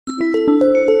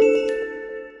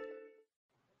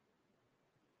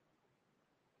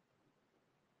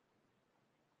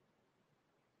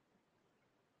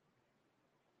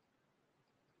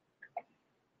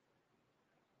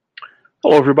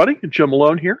Hello, everybody. Jim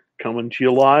Malone here, coming to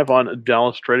you live on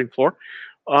Dallas Trading Floor.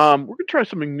 We're going to try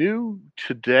something new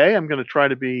today. I'm going to try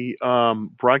to be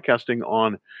broadcasting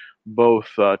on both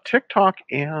TikTok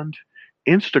and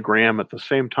Instagram at the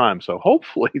same time. So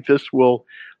hopefully this will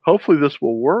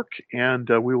work, and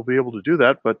we will be able to do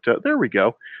that. But there we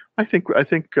go. I think we're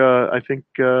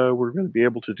going to be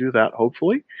able to do that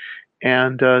hopefully,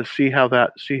 and see how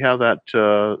that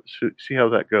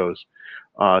goes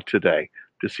today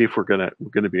to see if we're gonna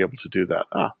be able to do that.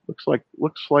 Looks like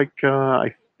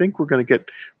I think we're gonna get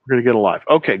alive.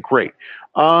 Okay, great.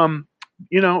 Um,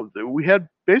 we had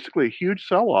basically a huge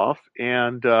sell-off,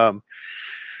 and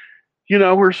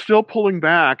we're still pulling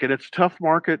back, and it's a tough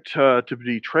market to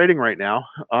be trading right now.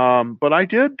 But I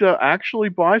did actually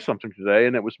buy something today,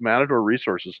 and it was Matador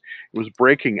Resources. It was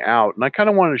breaking out, and I kind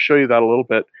of wanted to show you that a little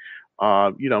bit,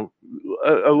 uh, you know,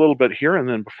 a little bit here, and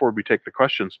then before we take the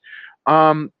questions.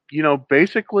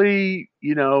 Basically,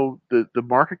 the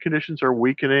market conditions are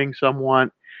weakening somewhat.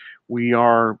 We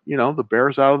are, the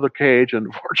bear's out of the cage,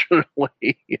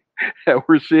 unfortunately.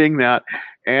 We're seeing that,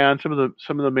 and some of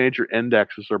the major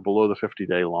indexes are below the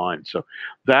 50-day line. So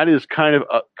that is kind of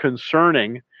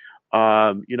concerning.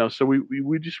 So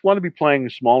we just want to be playing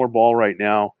smaller ball right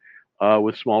now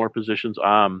with smaller positions.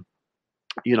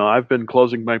 I've been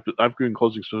closing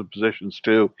some positions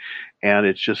too, and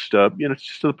it's just to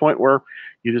the point where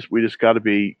we just got to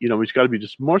be, we just got to be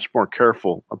just much more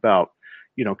careful about,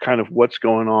 kind of what's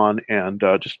going on, and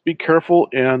just be careful,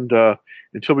 and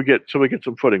until we get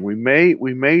some footing. We may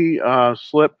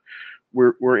slip.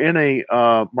 We're in a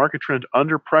market trend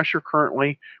under pressure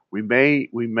currently. We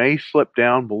may slip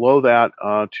down below that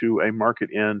to a market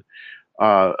in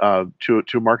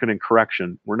to market in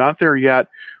correction. We're not there yet,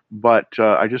 but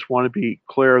I just want to be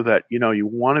clear that you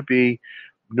want to be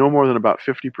no more than about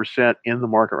 50% in the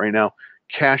market right now.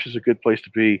 Cash is a good place to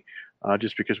be,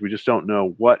 just because we just don't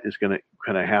know what is going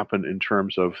to happen in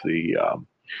terms of the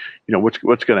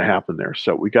what's going to happen there.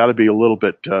 So we got to be a little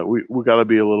bit we got to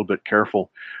be a little bit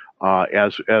careful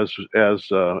as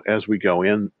we go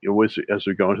in as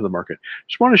we go into the market.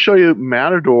 Just want to show you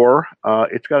Matador.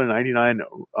 It's got a 99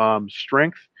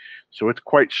 strength, so it's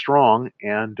quite strong,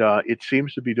 and it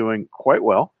seems to be doing quite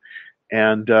well.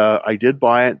 And I did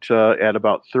buy it at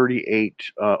about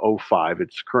 38.05.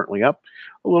 It's currently up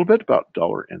a little bit, about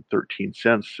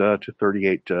 $1.13 to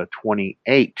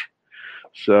 38.28.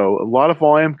 So a lot of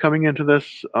volume coming into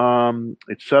this.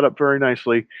 It's set up very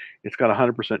nicely. It's got a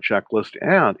 100% checklist,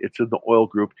 and it's in the oil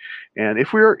group. And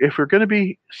if we're going to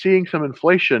be seeing some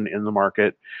inflation in the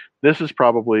market, this is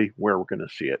probably where we're going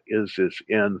to see it. Is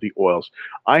in the oils.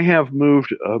 I have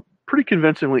moved pretty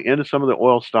convincingly into some of the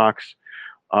oil stocks,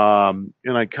 and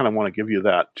I kind of want to give you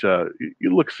that.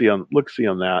 You look see on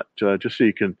that, just so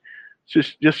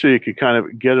you can kind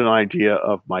of get an idea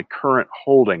of my current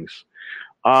holdings.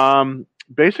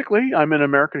 Basically, I'm in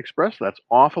American Express. That's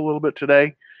off a little bit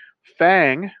today.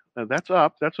 Fang, that's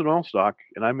up. That's an oil stock,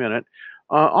 and I'm in it.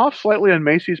 Off slightly on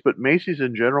Macy's, but Macy's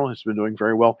in general has been doing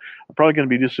very well. I'm probably going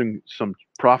to be doing some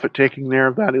profit taking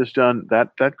there. That is done.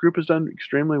 That group has done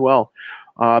extremely well.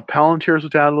 Palantir's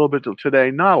down a little bit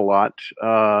today, not a lot.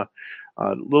 A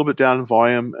little bit down in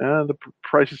volume. The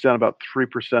price is down about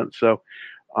 3%. So,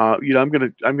 I'm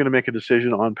gonna make a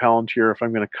decision on Palantir if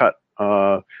I'm going to cut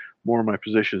more of my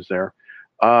positions there.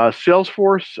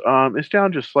 Salesforce is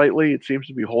down just slightly. It seems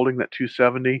to be holding that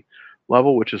 270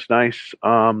 level, which is nice.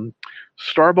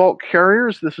 Starbulk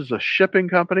Carriers, this is a shipping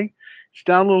company. It's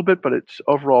down a little bit, but it's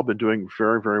overall been doing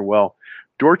very, very well.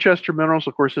 Dorchester Minerals,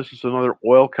 of course, this is another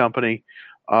oil company,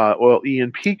 oil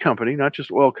E&P company, not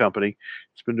just oil company.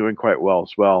 It's been doing quite well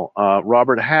as well.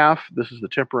 Robert Half, this is the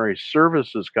temporary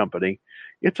services company.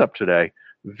 It's up today.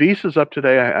 Visa's up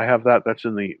today. I have that. That's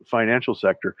in the financial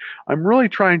sector. I'm really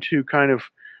trying to kind of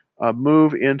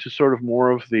move into sort of more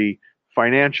of the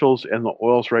financials and the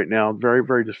oils right now. Very,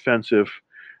 very defensive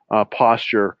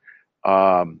posture.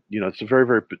 It's a very,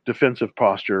 very defensive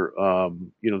posture,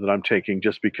 that I'm taking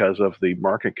just because of the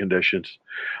market conditions.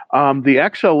 The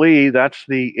XLE, that's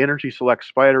the Energy Select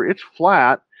Spider. It's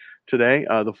flat today.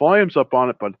 The volume's up on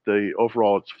it, but the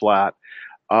overall it's flat.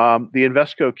 The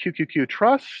Invesco QQQ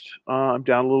Trust, I'm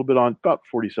down a little bit on about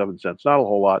 47 cents, not a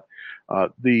whole lot.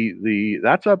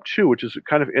 That's up too, which is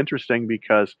kind of interesting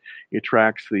because it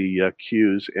tracks the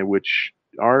Qs, and which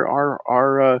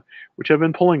which have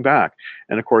been pulling back.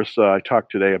 And of course, I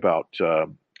talked today about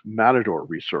Matador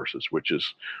Resources, which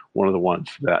is one of the ones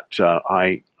that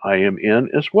I am in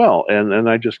as well, and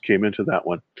I just came into that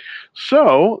one.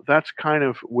 So that's kind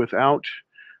of without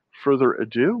further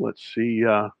ado. Let's see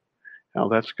how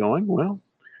that's going. Well,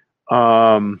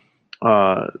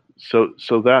 That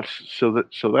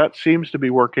seems to be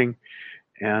working,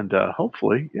 and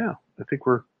hopefully, yeah, I think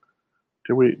we're.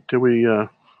 Did we?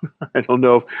 I don't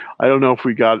know. If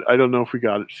we got. I don't know if we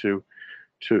got it to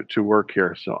work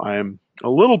here. So I am a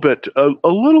little bit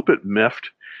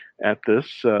miffed at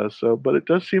this. But it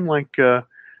does seem like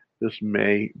this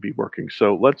may be working.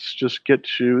 So let's just get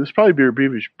to this. Probably be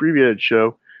an abbreviated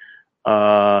show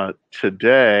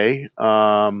today.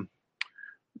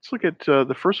 Let's look at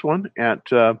the first one at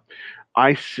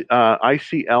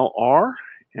ICLR,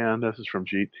 and this is from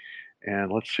Jeet.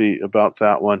 And let's see about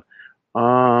that one.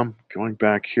 Going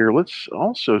back here, let's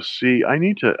also see. I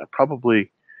need to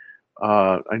probably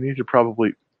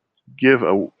give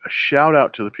a shout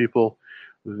out to the people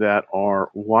that are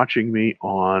watching me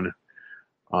on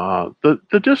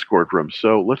the Discord room.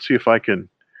 So let's see if I can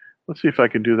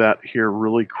do that here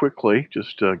really quickly,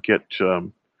 just to get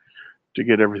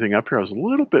everything up here. I was a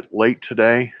little bit late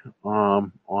today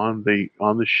on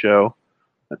the show.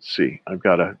 Let's see. I've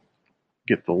got to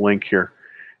get the link here,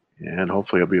 and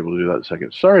hopefully I'll be able to do that in a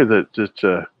second. Sorry that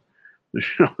the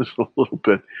show is a little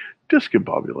bit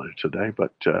discombobulated today,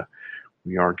 but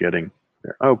we are getting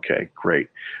there. Okay, great.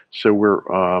 So we're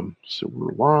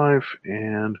live,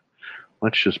 and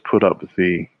let's just put up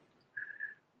the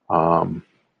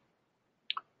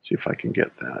see if I can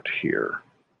get that here.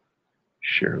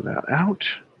 Share that out,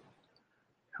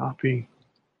 copy,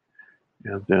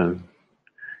 and then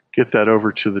get that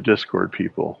over to the Discord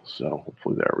people. So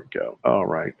hopefully there we go. All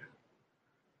right.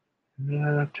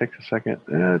 Takes a second.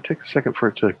 Take a second for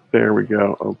it to. There we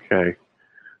go. Okay.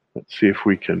 Let's see if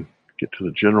we can get to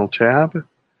the general tab,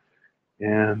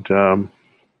 and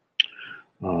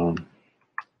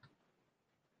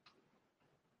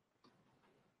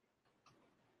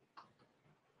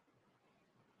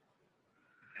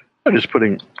I'm just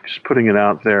putting it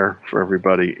out there for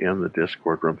everybody in the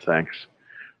Discord room. Thanks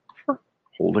for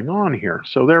holding on here.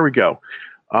 So there we go.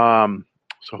 So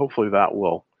hopefully that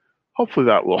will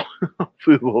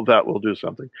do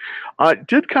something. I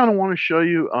did kind of want to show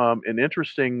you an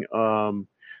interesting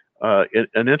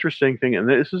thing, and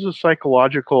this is a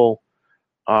psychological.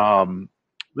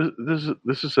 This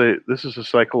is a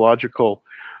psychological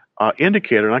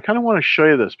indicator, and I kind of want to show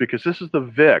you this because this is the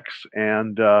VIX,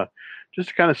 and just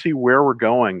to kind of see where we're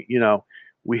going.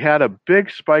 We had a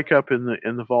big spike up in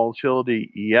the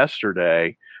volatility yesterday.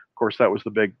 Of course, that was the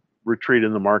big retreat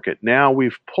in the market. Now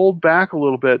we've pulled back a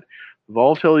little bit. The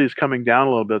volatility is coming down a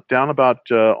little bit, down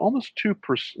about almost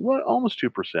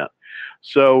 2%.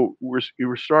 So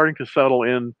we're starting to settle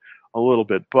in a little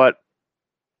bit, but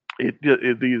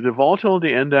the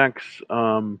volatility index.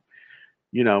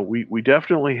 We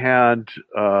definitely had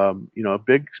a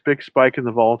big spike in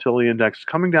the volatility index,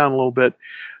 coming down a little bit.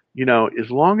 As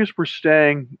long as we're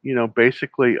staying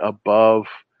basically above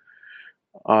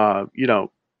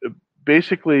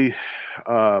basically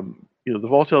the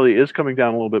volatility is coming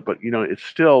down a little bit, but it's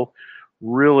still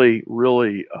really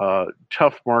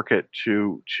tough market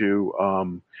to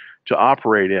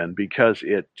operate in, because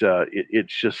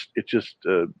it's just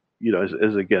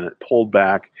as again, it pulled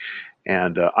back.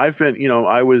 And I've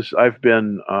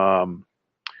been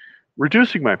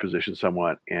reducing my position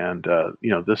somewhat, and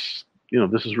this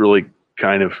is really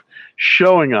kind of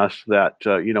showing us that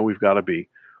we've got to be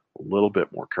a little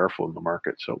bit more careful in the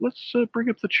market. So let's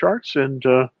bring up the charts and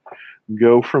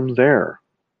go from there.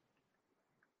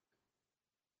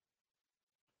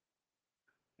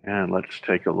 And let's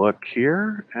take a look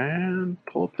here and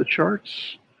pull up the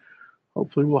charts.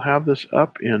 Hopefully we'll have this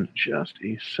up in just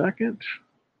a second.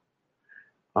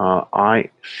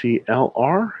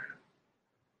 ICLR.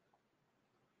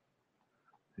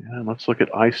 And let's look at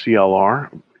ICLR.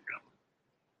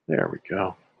 There we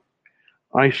go.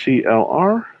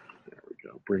 ICLR. There we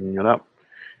go. Bringing it up.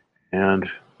 And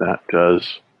that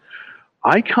does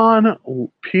Icon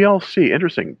PLC.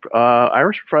 Interesting.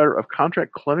 Irish provider of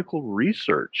contract clinical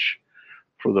research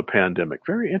for the pandemic.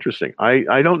 Very interesting.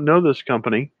 I don't know this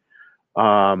company.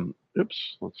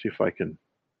 Oops. Let's see if I can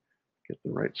get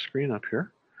the right screen up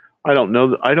here. I don't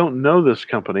know this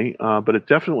company, but it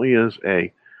definitely is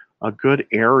a good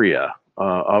area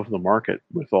of the market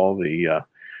with all the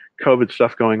COVID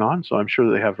stuff going on. So I'm sure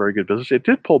they have very good business. It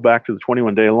did pull back to the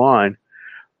 21-day line.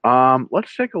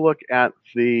 Let's take a look at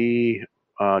the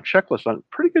checklist. A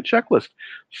pretty good checklist.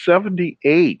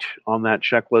 78 on that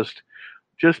checklist.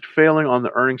 Just failing on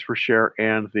the earnings per share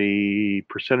and the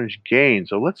percentage gain.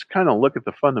 So let's kind of look at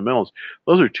the fundamentals.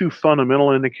 Those are two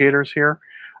fundamental indicators here.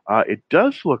 It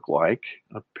does look like,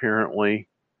 apparently,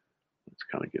 let's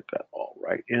kind of get that all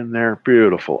right in there.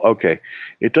 Beautiful. Okay.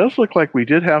 It does look like we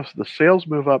did have the sales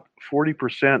move up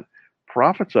 40%,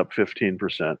 profits up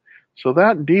 15%. So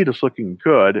that indeed is looking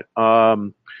good.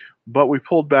 But we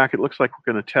pulled back. It looks like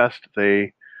we're going to test the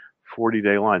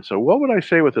 40-day line. So what would I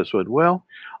say with this one? Well,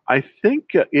 I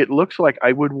think it looks like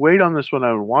I would wait on this one.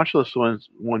 I would watch this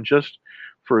one just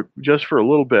for a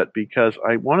little bit, because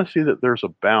I want to see that there's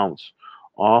a bounce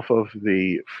off of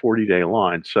the 40-day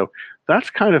line. So that's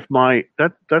kind of my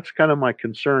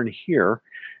concern here.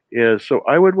 Is so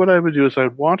what I would do is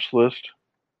I'd watch list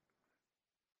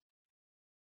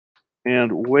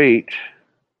and wait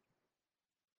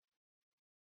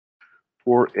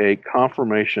for a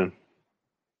confirmation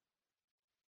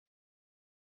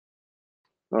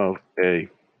of a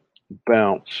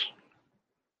bounce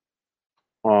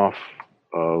off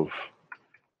of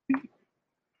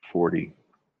 40-day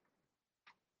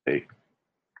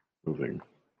moving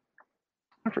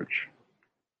average.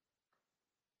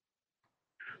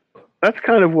 That's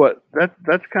kind of what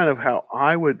that's kind of how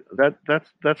I would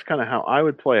that's kind of how I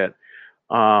would play it.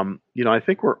 I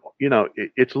think we're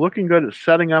it's looking good. It's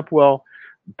setting up well,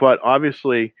 but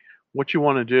obviously, what you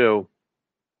want to do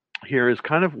here is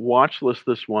kind of watch list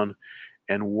this one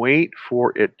and wait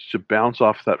for it to bounce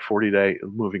off that 40-day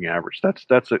moving average.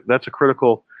 That's a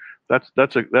critical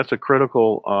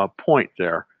point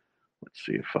there. Let's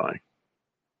see if I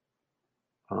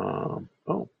oh,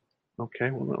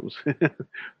 okay, well that was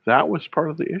that was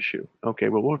part of the issue. Okay,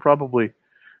 well we'll probably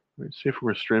let's see if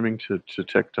we're streaming to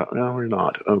TikTok. No, we're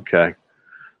not. Okay,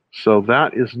 so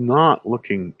that is not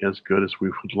looking as good as we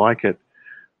would like it.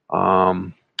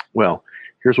 Well,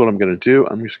 here's what I'm going to do.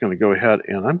 I'm just going to go ahead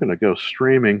and I'm going to go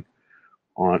streaming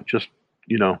on just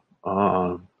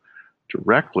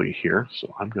directly here.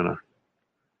 So I'm going to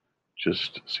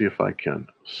just see if I can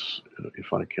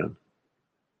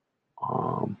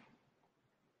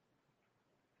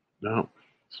no,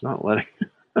 it's not letting.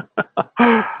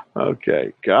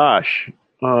 Okay, gosh.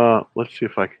 Let's see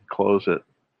if I can close it.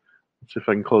 Let's see if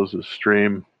I can close the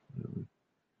stream.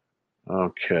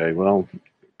 Okay, well,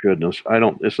 goodness,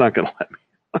 it's not going to let me.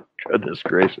 Goodness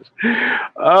gracious.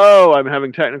 Oh, I'm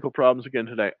having technical problems again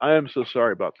today. I am so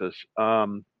sorry about this.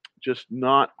 Just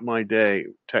not my day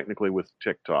technically with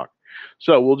TikTok.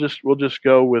 So we'll just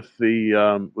go with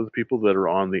the people that are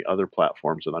on the other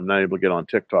platforms, and I'm not able to get on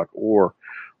TikTok or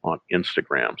on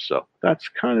Instagram. So that's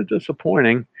kind of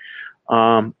disappointing.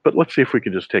 But let's see if we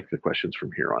can just take the questions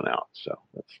from here on out. So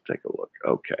let's take a look.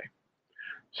 Okay.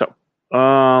 So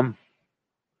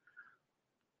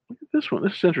look at this one.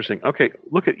 This is interesting. Okay,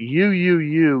 look at U.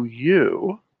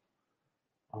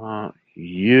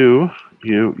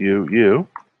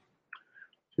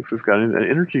 See if we've got any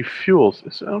energy fuels.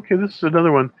 Okay, this is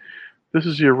another one. This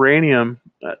is uranium.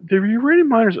 The uranium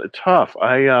miners are tough.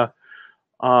 I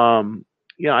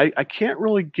can't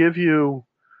really give you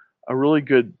a really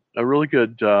good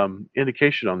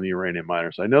indication on the uranium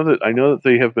miners. I know that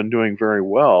they have been doing very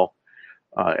well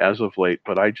as of late,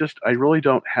 but I really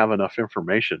don't have enough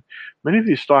information. Many of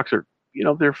these stocks are,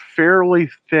 they're fairly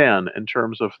thin in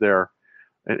terms of in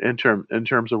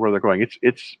terms of where they're going.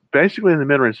 It's basically in the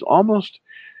mid range.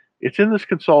 It's in this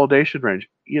consolidation range.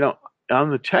 On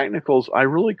the technicals, I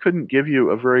really couldn't give you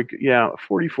a very good,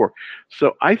 44.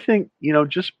 So I think,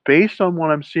 just based on what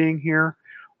I'm seeing here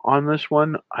on this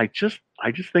one, I just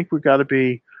think we've got to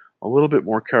be a little bit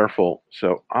more careful.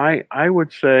 So I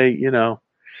would say,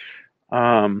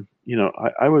 I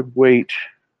would wait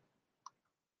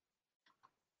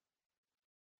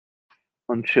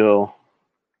until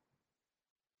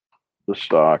the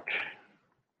stock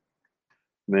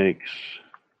makes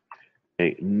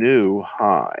a new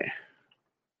high,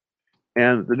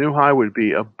 and the new high would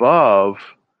be above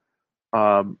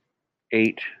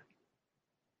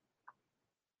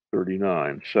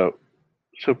 839. So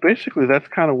basically, that's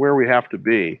kind of where we have to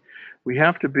be. We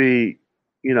have to be,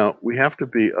 we have to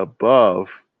be above.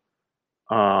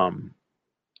 We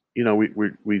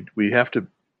have to.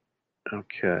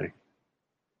 Okay.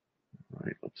 All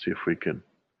right. Let's see if we can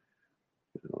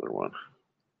get another one.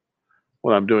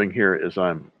 What I'm doing here is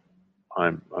I'm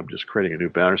just creating a new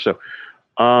banner. So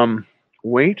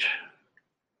wait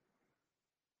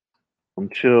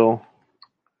until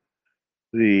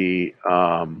the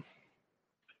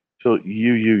till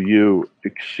UUU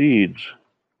exceeds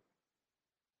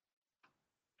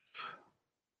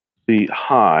the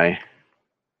high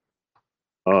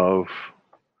of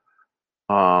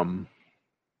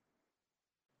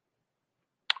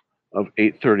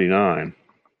 839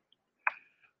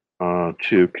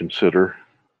 to consider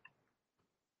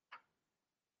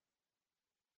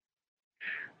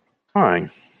buying.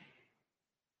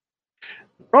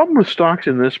 The problem with stocks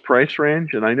in this price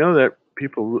range, and I know that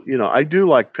people, I do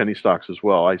like penny stocks as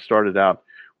well. When I started out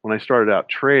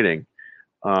trading,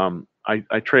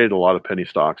 I traded a lot of penny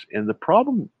stocks, and the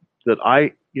problem that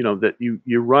that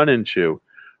you run into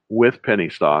with penny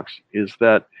stocks is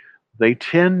that they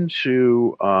tend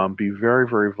to be very,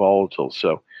 very volatile.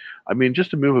 So, I mean,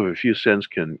 just a move of a few cents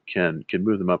can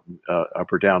move them up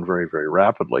or down very, very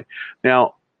rapidly.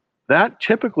 Now, that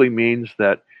typically means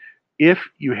that if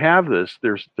you have this,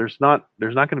 there's not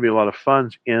going to be a lot of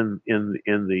funds in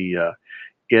the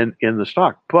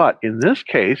stock. But in this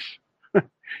case,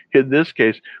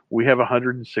 we have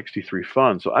 163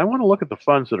 funds. So I want to look at the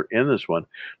funds that are in this one.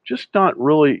 Just not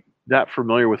really that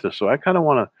familiar with this, so I kind of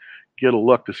want to get a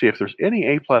look to see if there's any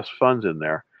A plus funds in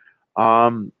there.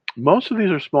 Most of these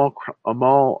are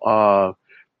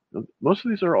most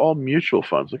of these are all mutual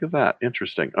funds. Look at that,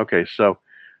 interesting. Okay, so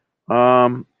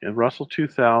and Russell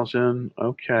 2000.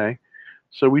 Okay,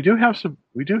 so we do have some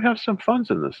funds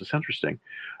in this. It's interesting.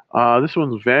 This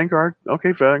one's Vanguard.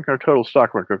 Okay, Vanguard Total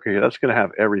Stock Market. Okay, that's going to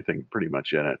have everything pretty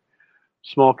much in it.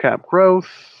 Small cap growth,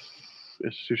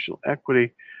 institutional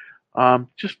equity.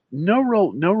 Just no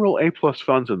real A plus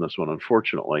funds in this one,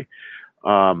 unfortunately.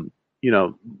 No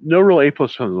real A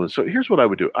plus funds in this. So here's what I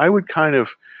would do. I would kind of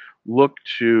look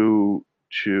to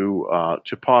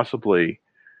possibly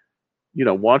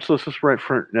watch this right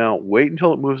for now. Wait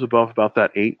until it moves above about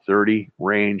that 830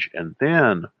 range, and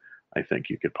then I think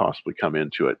you could possibly come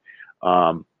into it.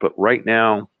 But right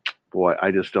now, boy,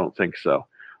 I just don't think so.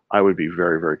 I would be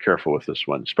very, very careful with this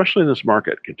one, especially in this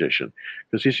market condition,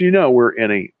 because as you know, we're in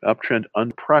a uptrend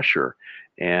under pressure,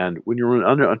 and when you're in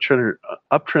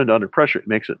uptrend under pressure, it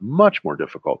makes it much more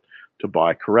difficult to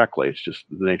buy correctly. It's just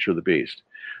the nature of the beast.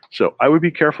 So I would be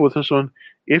careful with this one.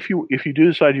 If you do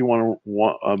decide you want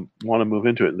to move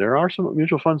into it, and there are some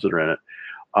mutual funds that are in it,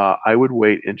 I would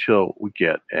wait until we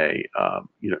get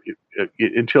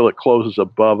until it closes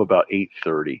above about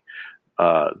 830.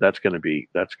 That's going to be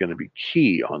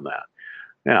key on that.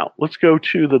 Now let's go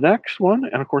to the next one,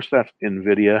 and of course that's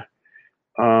Nvidia.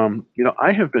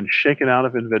 I have been shaken out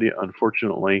of Nvidia,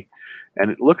 unfortunately,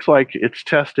 and it looks like it's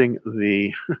testing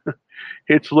the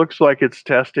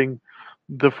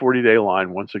the 40-day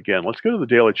line once again. Let's go to the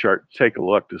daily chart, take a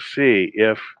look to see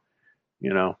if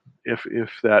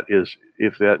if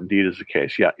that indeed is the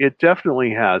case. Yeah, it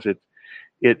definitely has.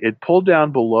 It pulled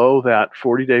down below that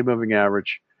 40-day moving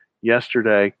average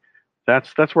yesterday.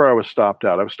 That's where I was stopped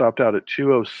out. I was stopped out at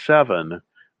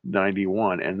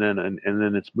 207.91, and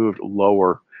then it's moved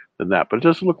lower than that. But it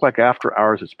doesn't look like after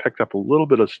hours it's picked up a little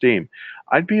bit of steam.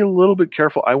 I'd be a little bit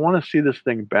careful. I want to see this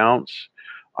thing bounce.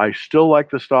 I still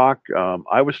like the stock.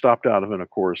 I was stopped out of it, of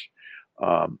course.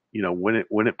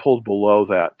 When it pulled below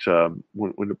that,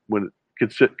 when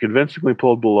it convincingly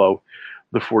pulled below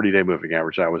the 40-day moving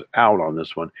average, I was out on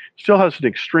this one. Still has an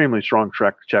extremely strong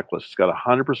checklist. It's got a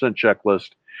 100% checklist,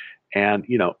 and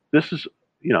this is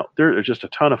there are just a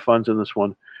ton of funds in this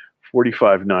one.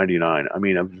 45.99. I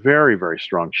mean, a very, very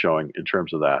strong showing in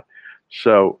terms of that.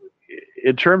 So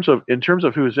in terms of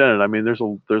who's in it, I mean, there's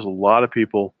a lot of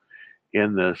people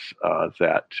in this I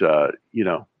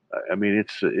mean,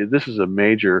 this is a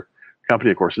major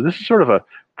company, of course. So this is sort of a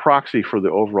proxy for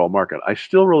the overall market. I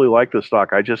still really like the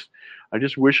stock. I just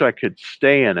wish I could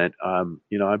stay in it.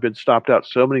 I've been stopped out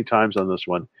so many times on this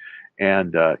one,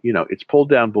 and it's pulled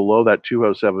down below that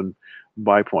 207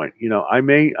 buy point. I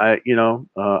may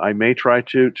try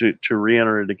to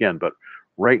re-enter it again, but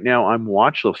right now I'm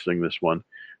watch listing this one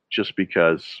just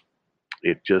because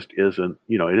it just isn't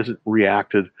it isn't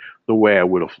reacted the way I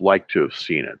would have liked to have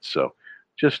seen it. So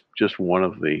just one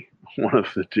of the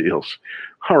deals.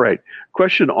 All right,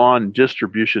 question on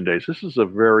distribution days. This is a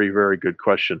very, very good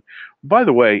question. By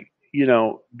the way,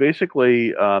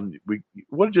 basically,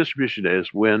 what a distribution day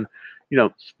is when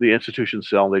the institutions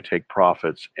sell, they take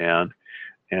profits and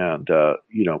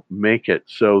make it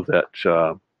so that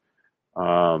the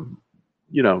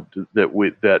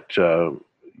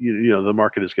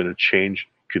market is going to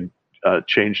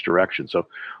change direction. So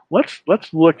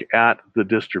let's look at the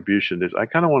distribution. I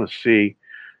kind of want to see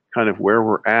kind of where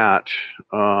we're at.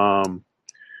 Let's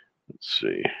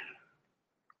see.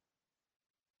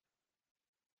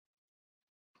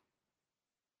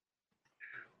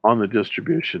 On the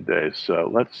distribution days. So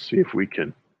let's see if we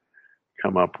can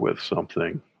come up with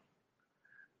something.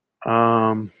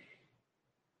 All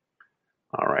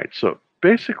right. So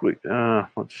basically,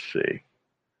 let's see.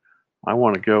 I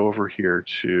want to go over here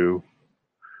to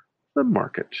the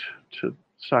market, to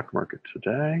stock market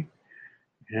today.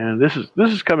 And this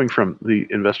is coming from the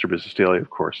Investor Business Daily, of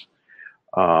course.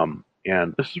 And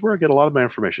this is where I get a lot of my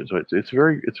information. So it's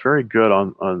very good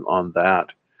on that.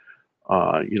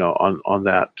 On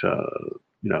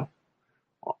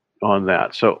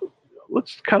that. So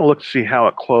let's kind of look to see how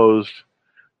it closed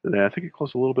today. I think it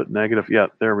closed a little bit negative. Yeah,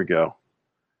 there we go.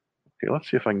 Okay, let's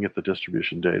see if I can get the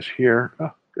distribution days here.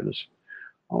 Oh, goodness.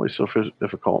 Always so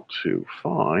difficult to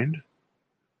find.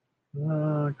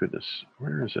 Goodness,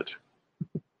 where is it?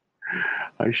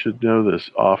 I should know this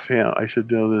offhand. I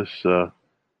should know this. Yeah,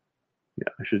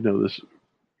 I should know this.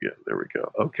 Yeah, there we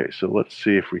go. Okay, so let's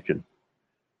see if we can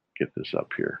get this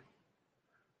up here.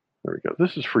 There we go.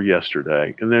 This is for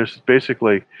yesterday. And there's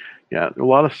basically, yeah, a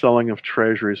lot of selling of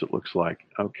treasuries, it looks like.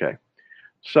 Okay.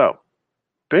 So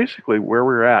basically where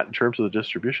we're at in terms of the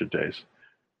distribution days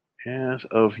as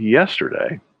of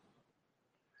yesterday,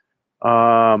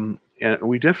 and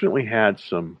we definitely had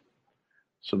some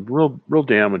real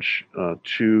damage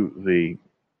to the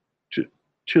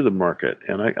market,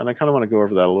 and I kind of want to go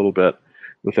over that a little bit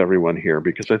with everyone here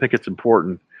because I think it's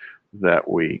important that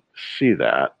we see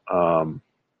that.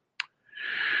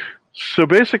 So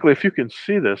basically, if you can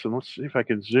see this, and let's see if I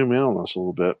can zoom in on this a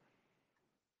little bit.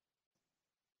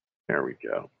 There we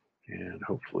go, and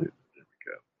hopefully there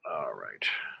we go. All right,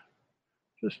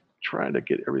 just trying to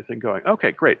get everything going.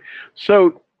 Okay, great.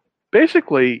 So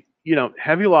basically,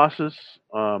 heavy losses.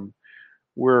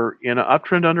 We're in an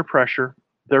uptrend under pressure.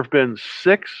 There have been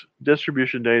 6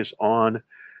 distribution days on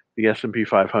the S&P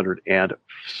 500 and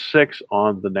 6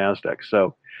 on the Nasdaq.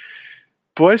 So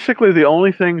basically, the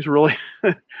only thing that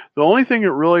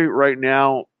really right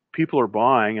now people are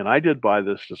buying, and I did buy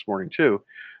this morning too,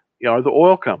 are the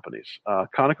oil companies,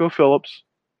 ConocoPhillips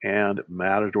and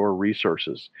Matador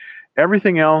Resources.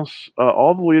 Everything else,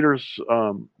 all the leaders,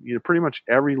 pretty much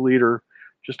every leader,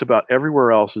 just about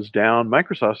everywhere else is down.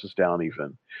 Microsoft is down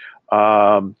even.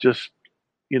 Just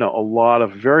a lot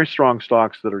of very strong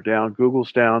stocks that are down.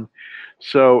 Google's down.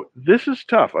 So this is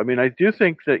tough. I mean, I do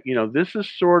think that, this is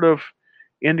sort of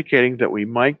indicating that we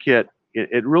might get,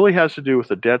 it really has to do with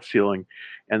the debt ceiling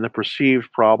and the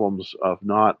perceived problems of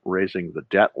not raising the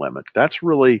debt limit. That's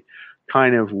really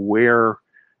kind of where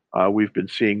we've been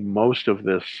seeing most of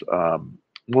this,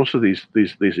 most of these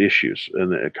issues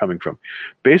coming from.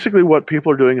 Basically, what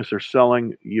people are doing is they're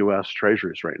selling U.S.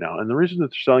 Treasuries right now, and the reason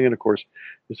that they're selling it, of course,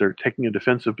 is they're taking a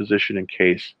defensive position in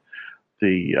case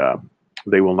they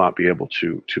will not be able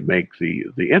to make the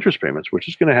interest payments, which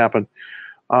is going to happen,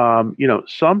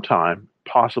 sometime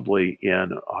possibly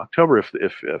in October if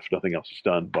nothing else is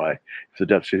done if the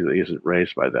debt ceiling isn't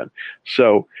raised by then.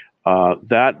 So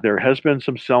that there has been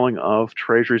some selling of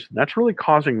treasuries, and that's really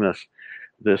causing this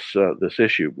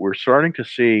issue. We're starting to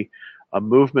see a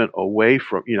movement away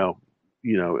from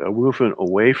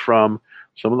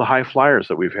some of the high flyers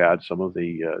that we've had, some of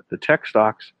the tech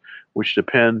stocks, which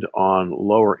depend on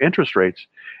lower interest rates.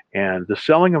 And the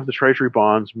selling of the treasury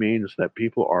bonds means that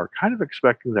people are kind of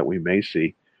expecting that we may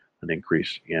see an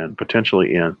increase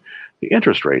potentially in the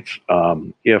interest rates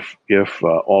if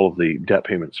all of the debt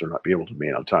payments are not be able to be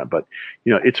made on time. But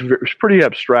it's pretty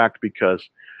abstract because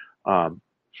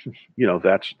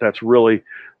that's really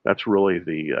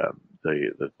the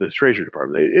Treasury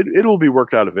Department. It will be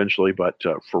worked out eventually, but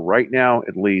for right now,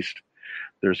 at least,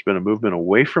 there's been a movement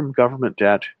away from government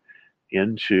debt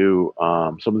into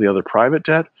some of the other private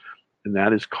debt, and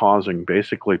that is causing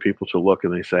basically people to look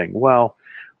and they're saying, well,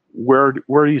 where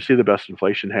do you see the best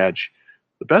inflation hedge?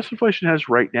 The best inflation hedge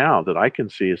right now that I can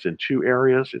see is in 2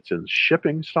 areas. It's in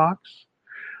shipping stocks,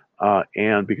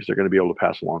 and because they're going to be able to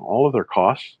pass along all of their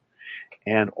costs,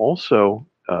 and also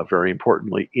very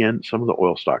importantly in some of the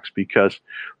oil stocks, because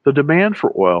the demand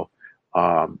for oil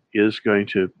is going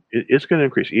to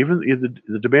increase. Even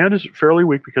the demand is fairly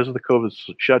weak because of the COVID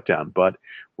shutdown, but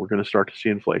we're going to start to see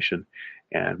inflation,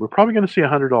 and we're probably going to see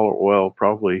 $100 oil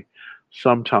probably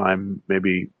sometime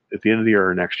maybe at the end of the year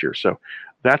or next year. So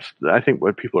that's, I think,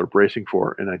 what people are bracing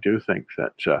for, and I do think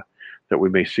that we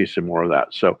may see some more of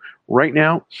that. So right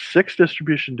now, 6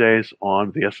 distribution days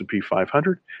on the S&P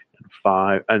 500 and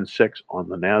 5 and 6 on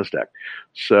the Nasdaq.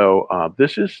 So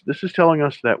this is telling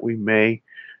us that we may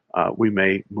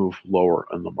move lower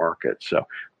in the market. So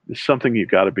it's something you've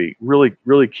got to be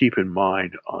really keep in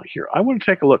mind here. I want to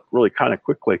take a look really kind of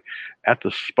quickly at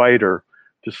the spider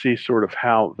to see sort of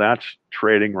how that's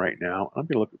trading right now. I'm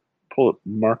going to pull up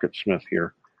MarketSmith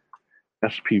here.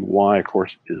 SPY, of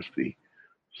course, is the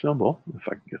symbol. If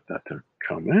I can get that to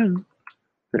come in.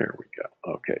 There we go.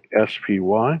 Okay,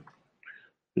 SPY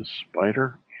is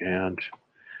spider, and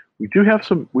we do have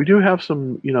some, it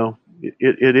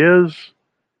is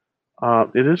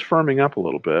firming up a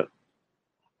little bit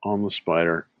on the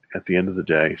spider at the end of the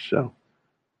day. So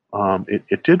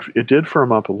it did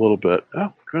firm up a little bit.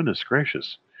 Oh, goodness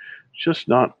gracious. Just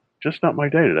not my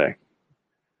day today.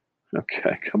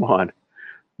 Okay, come on.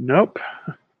 Nope.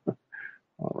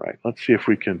 All right, let's see if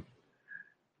we can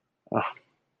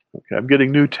Okay, I'm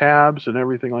getting new tabs and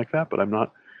everything like that, but I'm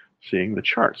not seeing the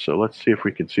charts. So let's see if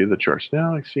we can see the charts.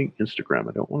 Now I'm seeing Instagram.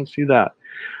 I don't want to see that.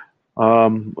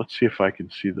 Let's see if I can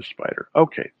see the spider.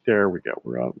 Okay, there we go.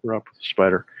 We're up with the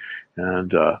spider,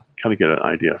 and kind of get an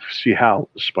idea. See how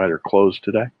the spider closed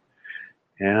today.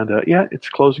 And yeah, it's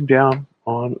closing down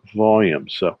on volume.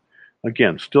 So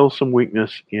again, still some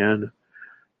weakness in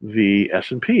the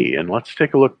S&P. And let's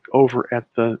take a look over at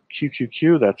the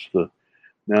QQQ. That's the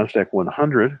Nasdaq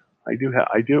 100. I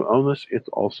do own this. It's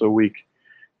also weak,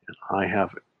 and I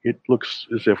have. It looks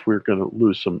as if we're going to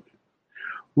lose some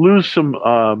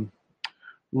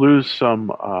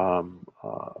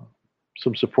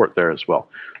some support there as well.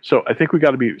 So I think we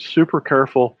got to be super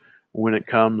careful when it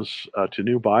comes to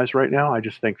new buys right now. I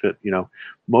just think that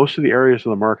most of the areas of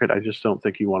the market, I just don't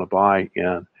think you want to buy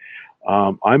in.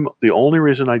 I'm the only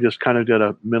reason I just kind of did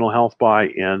a mental health buy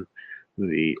in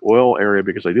the oil area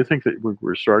because I do think that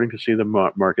we're starting to see the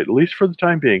market, at least for the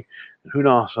time being. Who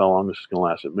knows how long this is going to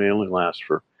last? It may only last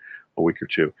for a week or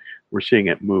two. We're seeing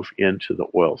it move into the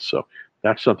oil, so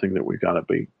that's something that we've got to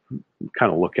be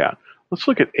kind of look at. Let's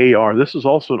look at AR. This is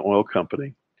also an oil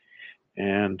company,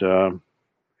 and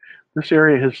this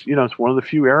area has, it's one of the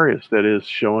few areas that is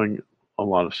showing a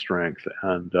lot of strength,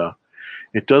 and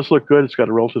it does look good. It's got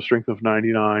a relative strength of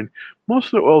 99. Most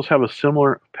of the oils have a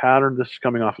similar pattern. This is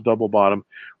coming off a double bottom.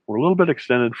 We're a little bit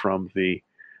extended from the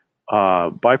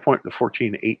buy point, the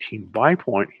 1418 buy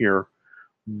point here,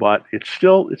 but it's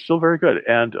still very good.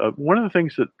 And one of the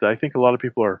things that I think a lot of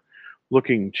people are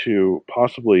looking to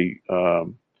possibly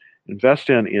invest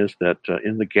in is that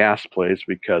in the gas plays,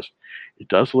 because it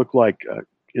does look like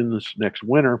in this next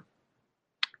winter,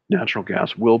 natural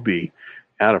gas will be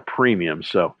at a premium.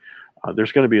 So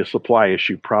there's going to be a supply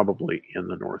issue probably in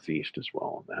the Northeast as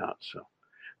well on that. So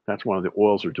that's one of the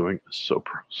oils are doing so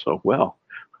well.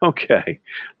 Okay,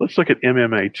 let's look at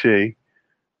MMAT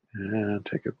and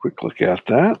take a quick look at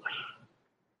that.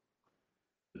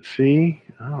 Let's see.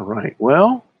 All right.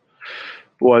 Well,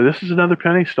 boy, this is another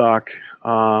penny stock,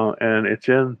 and it's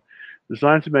in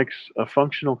designed to make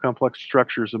functional complex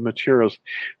structures of materials.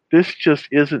 This just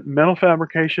isn't metal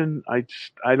fabrication. I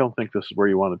don't think this is where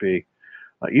you want to be.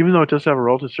 Even though it does have a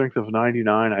relative strength of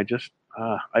 99, I just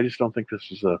don't think this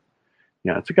is a.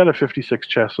 Yeah, it's got a 56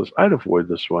 chest list. I'd avoid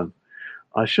this one.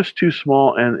 It's just too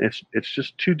small, and it's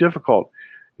just too difficult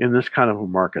in this kind of a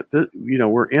market.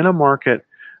 We're in a market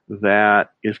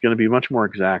that is going to be much more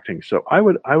exacting. So I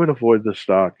would avoid this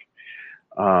stock,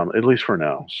 at least for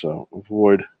now. So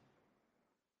avoid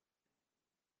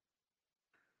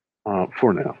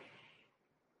for now.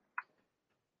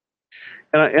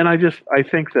 And I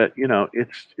think that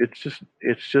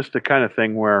it's just the kind of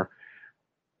thing where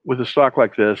with a stock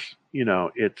like this,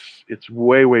 it's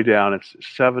way down. It's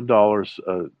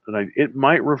 $7. It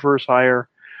might reverse higher.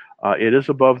 It is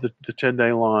above the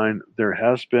 10-day line. There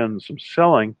has been some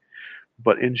selling,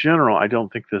 but in general, I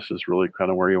don't think this is really kind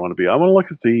of where you want to be. I want to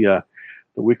look at the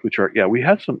weekly chart. Yeah, we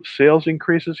had some sales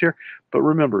increases here, but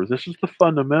remember, this is the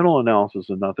fundamental analysis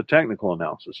and not the technical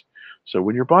analysis. So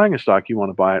when you're buying a stock, you want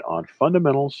to buy it on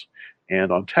fundamentals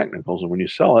and on technicals, and when you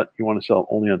sell it, you want to sell it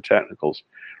only on technicals.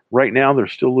 Right now, they're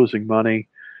still losing money,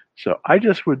 so I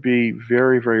just would be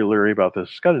very, very leery about this.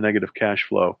 It's got a negative cash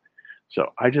flow,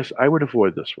 so I would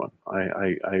avoid this one.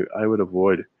 I would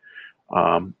avoid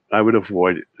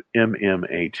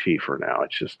MMAT for now.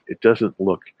 It doesn't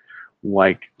look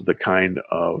like the kind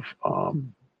of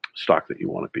stock that you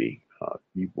want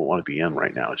to be in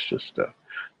right now. It's just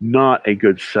not a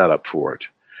good setup for it.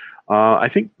 I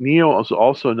think NIO is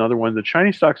also another one. The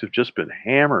Chinese stocks have just been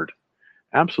hammered,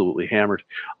 absolutely hammered.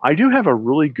 I do have a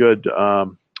really good.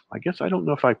 I guess I don't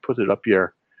know if I put it up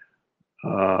here.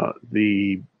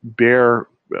 The bear,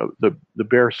 the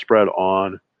bear spread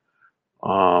on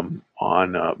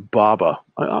Baba.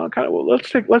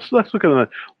 Let's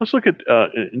look at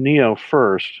NIO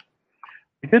first.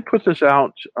 I did put this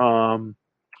out to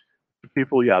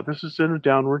people. Yeah, this is in a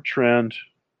downward trend.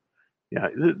 Yeah,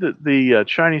 the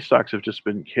Chinese stocks have just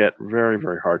been hit very,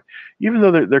 very hard. Even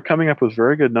though they're coming up with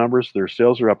very good numbers, their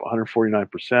sales are up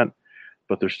 149%,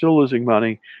 but they're still losing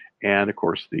money. And of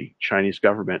course, the Chinese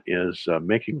government is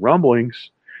making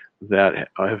rumblings that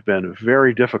have been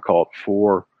very difficult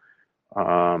for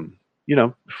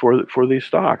for these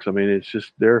stocks. I mean, it's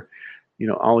just they're,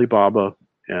 Alibaba,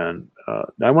 and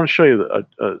I want to show you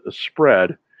a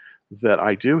spread that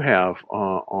I do have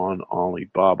on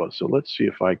Alibaba. So let's see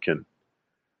if I can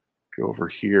go over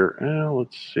here.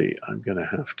 Let's see. I'm going to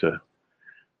have to.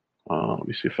 Let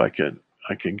me see if I can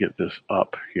get this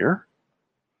up here.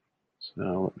 So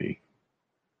now let me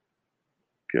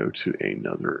go to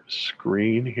another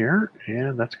screen here,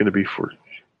 and that's going to be for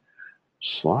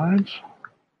Slides.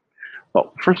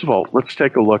 Well, first of all, let's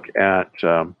take a look at.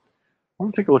 I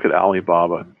want to take a look at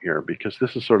Alibaba here because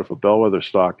this is sort of a bellwether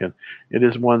stock, and it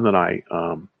is one that I.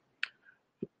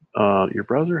 Your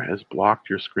browser has blocked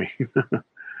your screen.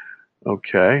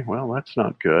 Okay, well that's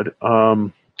not good.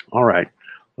 All right,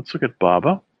 let's look at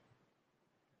BABA.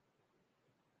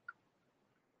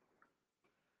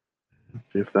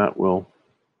 See if that will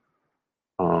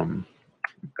come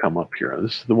up here.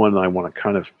 This is the one that I want to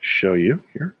kind of show you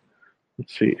here.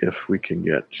 Let's see if we can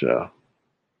get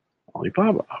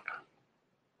Alibaba up.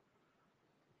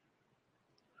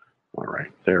 All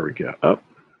right, there we go. Oh,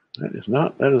 that is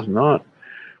not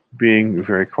being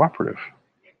very cooperative.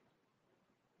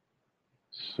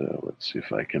 So let's see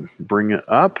if I can bring it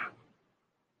up.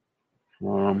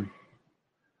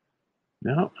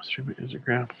 No, streaming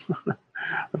Instagram.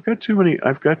 I've got too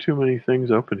many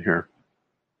things open here.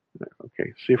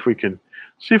 Okay, see if we can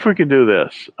do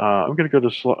this. I'm going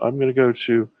to go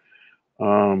to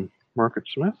Market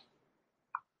Smith.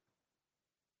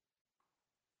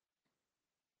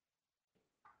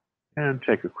 And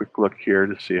take a quick look here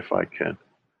to see if I can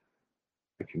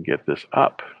get this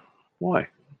up. Boy,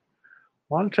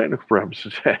 a lot of technical problems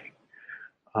today.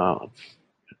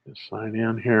 Let's sign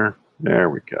in here. There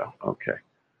we go. Okay.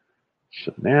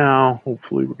 So now,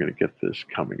 hopefully, we're going to get this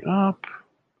coming up.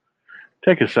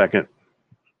 Take a second.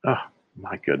 Oh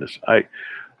my goodness.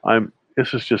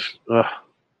 This is just. Okay.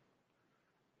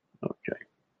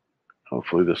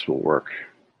 Hopefully, this will work.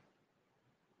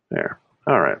 There.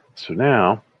 All right. So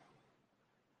now.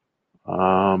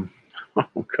 Oh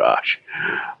gosh.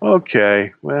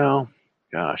 Okay. Well,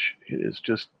 gosh, it is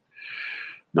just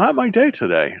not my day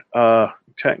today,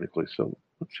 technically. So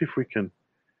let's see if we can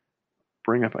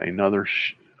bring up another.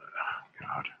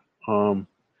 God.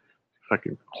 If I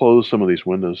can close some of these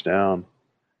windows down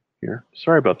here.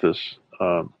 Sorry about this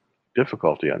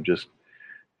difficulty. I'm just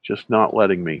not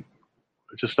letting me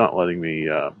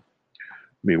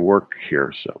me work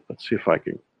here. So let's see if I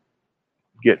can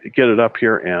get it up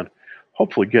here and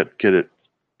hopefully get it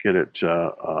get it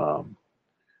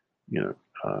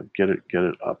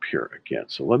up here again.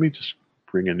 So let me just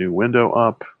bring a new window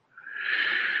up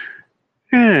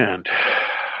and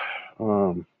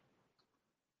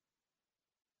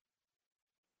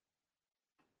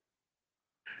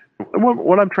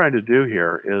what I'm trying to do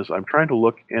here is I'm trying to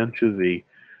look into the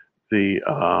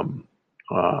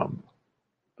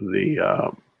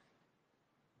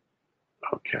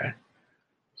okay.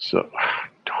 So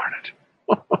darn it.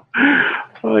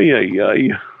 Oh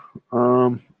yeah.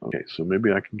 Okay, so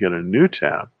maybe I can get a new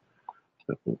tab.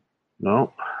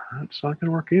 No, that's not going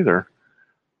to work either.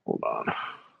 Hold on.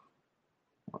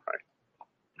 All right.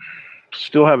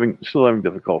 Still having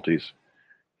difficulties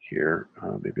here.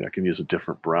 Maybe I can use a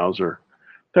different browser.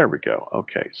 There we go.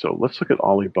 Okay, so let's look at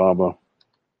Alibaba.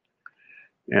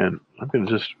 And I'm going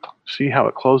to just see how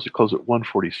it closed. It closed at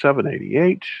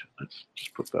 147.88. Let's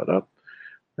just put that up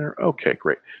there. Okay,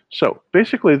 great. So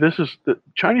basically, this is the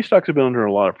Chinese stocks have been under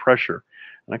a lot of pressure,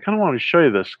 and I kind of want to show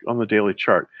you this on the daily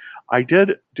chart. I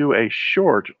did do a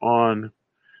short on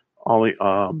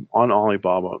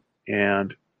Alibaba,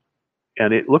 and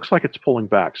it looks like it's pulling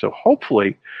back. So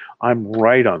hopefully, I'm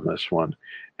right on this one,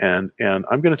 and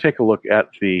I'm going to take a look at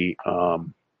the.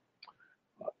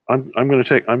 I'm going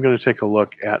to take a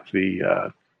look at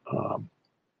the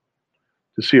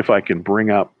to see if I can bring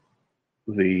up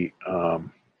the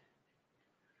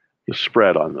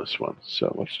spread on this one.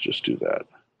 So let's just do that.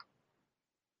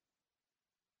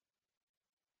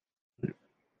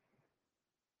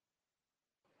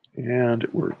 And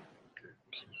we're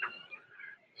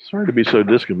sorry to be so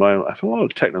discombobulated. I have a lot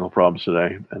of technical problems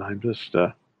today, and I'm just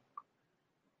yeah,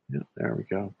 there we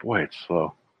go. Boy, it's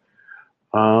slow.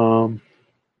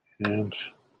 And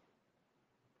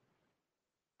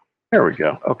there we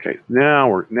go. Okay, now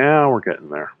we're getting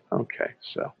there. Okay,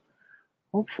 so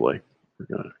hopefully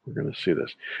we're gonna see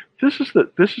this. This is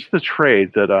the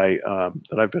trade that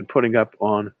I've been putting up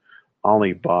on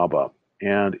Alibaba,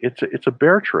 and it's a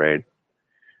bear trade.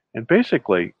 And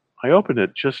basically, I opened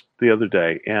it just the other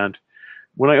day, and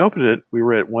when I opened it, we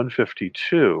were at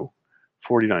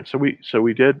 152.49. So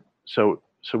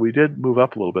we did move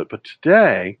up a little bit, but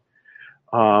today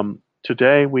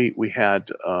we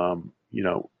had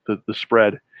the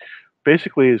spread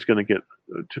basically is going to get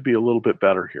to be a little bit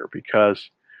better here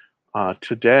because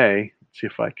today, let's see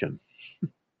if I can.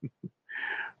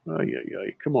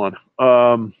 Come on.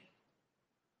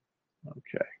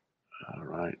 Okay. All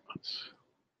right. Let's.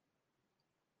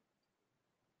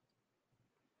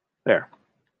 There.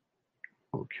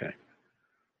 Okay.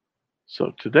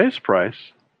 So today's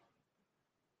price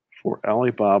for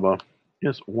Alibaba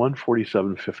is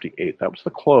 147.58. That was the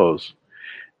close,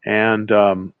 and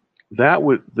that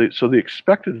would so the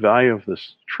expected value of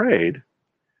this trade.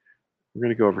 We're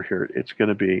going to go over here. It's going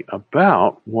to be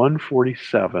about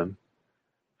 147.58.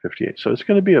 So it's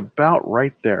going to be about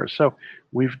right there. So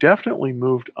we've definitely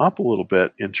moved up a little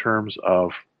bit in terms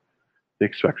of the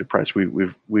expected price.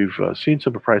 We've seen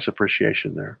some price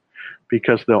appreciation there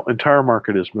because the entire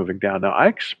market is moving down. Now I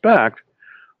expect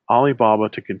Alibaba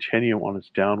to continue on its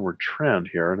downward trend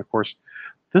here, and of course,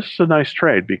 this is a nice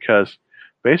trade because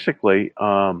basically,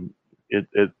 to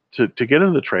get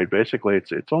into the trade, basically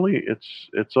it's only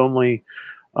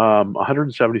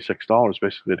 $176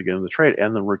 basically to get in the trade,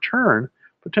 and the return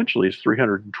potentially is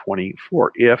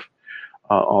 324 if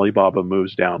Alibaba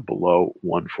moves down below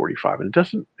 145, and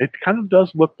it kind of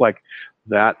does look like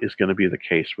that is going to be the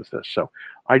case with this. So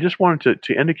I just wanted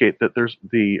to indicate that there's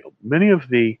many of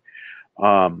the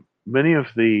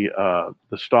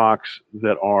stocks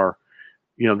that are,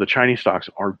 the Chinese stocks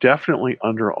are definitely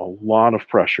under a lot of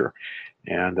pressure,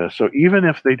 and so even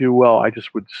if they do well, I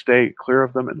just would stay clear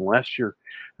of them unless you're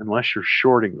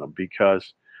shorting them,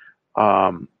 because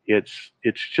it's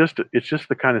just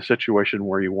the kind of situation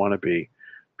where you want to be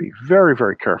very,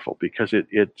 very careful, because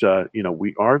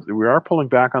we are pulling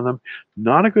back on them.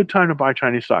 Not a good time to buy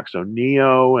Chinese stocks. So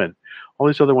NIO and all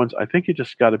these other ones, I think you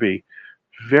just got to be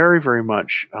very, very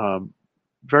much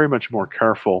more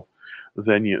careful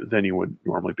than you would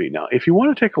normally be. Now, if you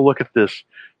want to take a look at this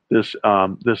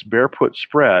bear put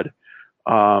spread,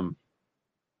 on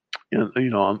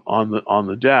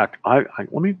the deck,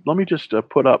 let me just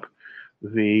put up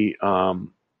the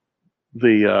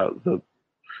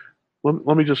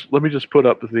let me just put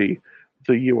up the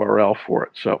URL for it.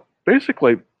 So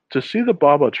basically, to see the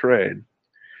BABA trade,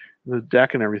 the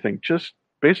deck and everything, just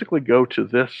basically go to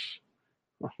this.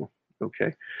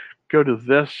 Okay, go to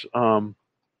this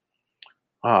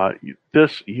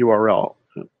this URL.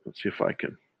 Let's see if I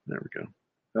can. There we go.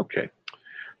 Okay,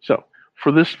 so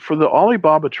for the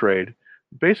Alibaba trade,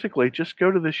 basically just go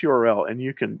to this URL and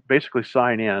you can basically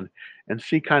sign in and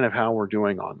see kind of how we're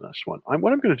doing on this one.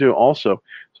 What I'm going to do also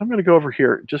is I'm going to go over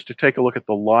here just to take a look at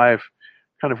the live,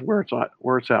 kind of where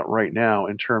it's at right now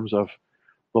in terms of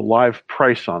the live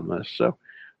price on this. So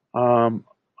I'm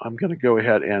going to go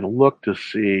ahead and look to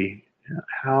see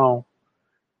how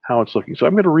it's looking. So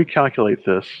I'm going to recalculate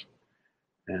this,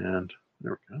 and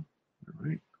there we go. All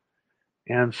right,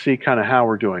 and see kind of how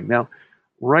we're doing now.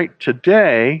 Right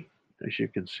today, as you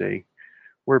can see,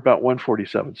 we're about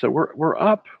 147. So we're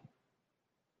up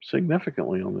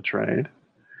significantly on the trade,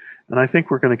 and I think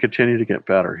we're going to continue to get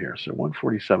better here. So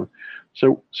 147.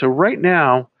 So right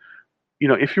now,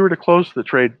 if you were to close the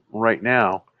trade right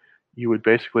now, you would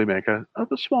basically make a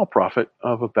small profit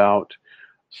of about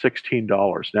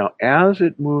 $16. Now, as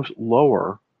it moves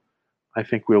lower, I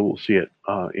think we will see it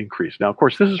increase. Now, of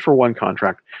course, this is for one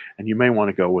contract, and you may want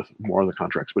to go with more of the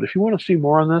contracts. But if you want to see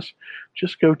more on this,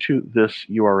 just go to this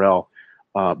URL,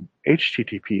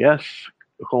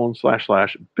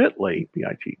 https://bit.ly,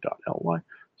 bit.ly/3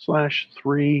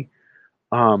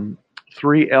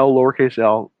 3L lowercase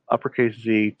l uppercase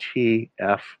Z T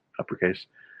F uppercase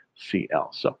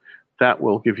CL. So that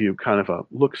will give you kind of a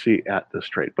look-see at this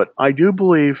trade. But I do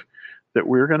believe that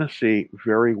we're going to see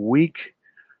very weak.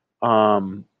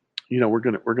 We're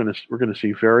going to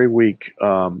see very weak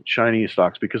Chinese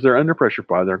stocks because they're under pressure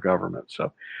by their government.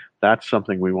 So that's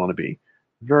something we want to be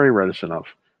very reticent of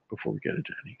before we get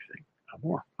into anything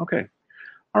more. Okay.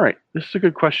 All right. This is a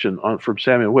good question from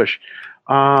Samuel Wish.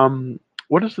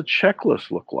 What does the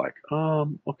checklist look like?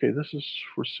 Okay, this is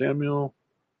for Samuel.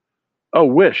 Oh,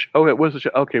 Wish. Okay, what does the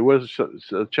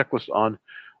checklist on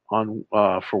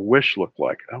for Wish look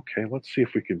like? Okay, let's see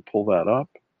if we can pull that up.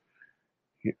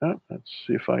 Yeah, let's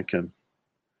see if I can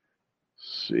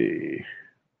see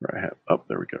where I have. Oh,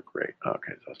 there we go. Great.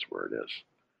 Okay, that's where it is.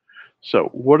 So,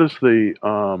 what does the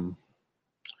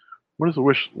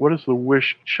Wish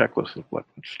checklist look like?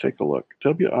 Let's take a look.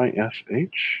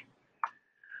 WISH.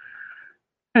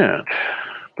 And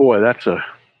boy, that's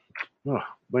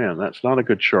not a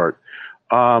good chart.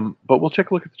 But we'll take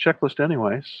a look at the checklist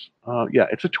anyways. Yeah,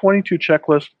 it's a 22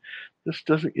 checklist.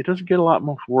 It doesn't get a lot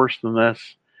more worse than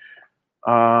this.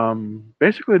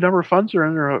 Basically, the number of funds are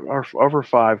in there are over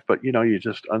 5, but you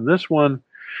just on this one,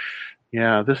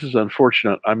 yeah, this is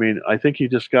unfortunate. I mean, I think you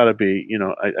just got to be,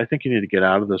 I think you need to get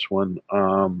out of this one.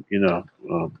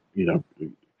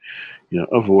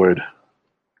 Avoid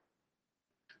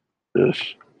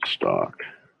this stock.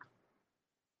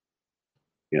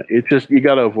 Yeah, you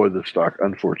got to avoid the stock.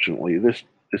 Unfortunately, this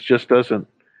just doesn't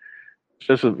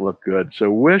look good. So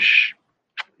Wish,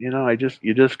 you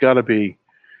just got to be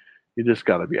You just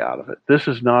got to be out of it. This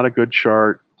is not a good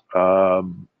chart.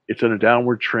 It's in a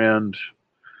downward trend.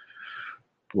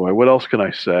 Boy, what else can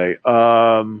I say?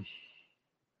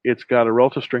 It's got a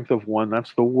relative strength of 1.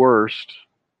 That's the worst.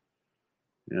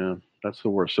 Yeah, that's the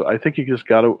worst. So I think you just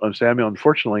got to, Samuel,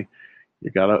 unfortunately,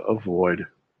 you got to avoid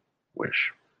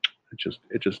Wish. It's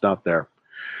just not there.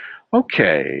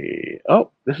 Okay. Oh,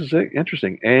 this is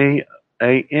interesting.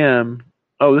 AM.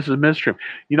 Oh, this is midstream.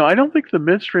 I don't think the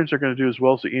midstreams are going to do as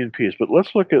well as the E&Ps, but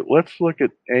let's look at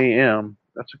AM.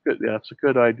 That's a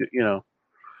good idea.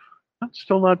 That's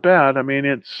still not bad. I mean,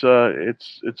 it's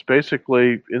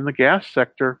basically in the gas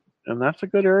sector, and that's a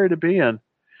good area to be in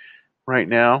right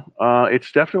now.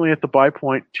 It's definitely at the buy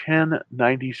point.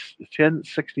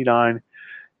 1069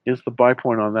 is the buy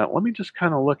point on that. Let me just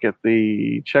kind of look at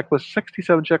the checklist.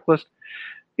 67 checklist.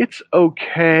 It's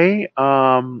okay.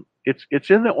 It's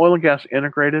in the oil and gas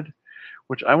integrated,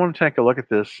 which I want to take a look at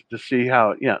this to see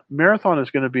how. Yeah, Marathon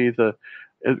is going to be the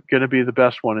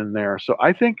best one in there. So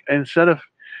I think instead of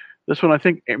this one, I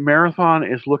think Marathon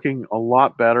is looking a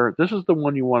lot better. This is the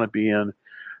one you want to be in,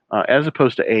 as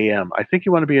opposed to AM. I think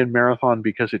you want to be in Marathon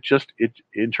because it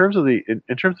in terms of the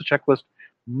checklist,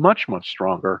 much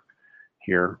stronger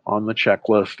here on the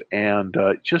checklist, and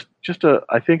I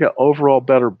think an overall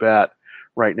better bet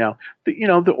right now.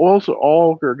 The oils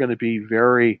all are going to be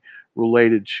very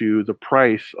related to the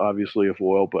price, obviously, of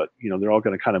oil, but they're all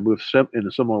going to kind of move in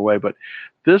a similar way. But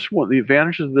this one, the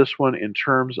advantages of this one in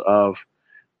terms of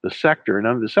the sector.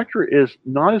 Now, the sector is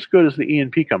not as good as the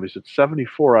E&P companies. It's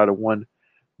 74 out of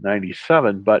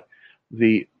 197, but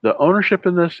the ownership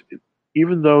in this,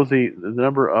 even though the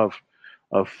number of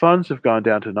funds have gone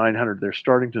down to 900, they're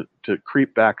starting to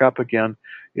creep back up again.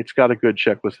 It's got a good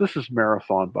checklist. This is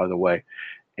Marathon, by the way,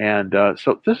 and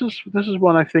so this is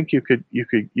one I think you could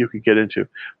get into.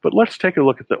 But let's take a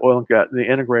look at the oil and gas,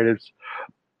 the integrated.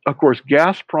 Of course,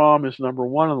 Gazprom is number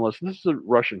one on the list. This is a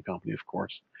Russian company, of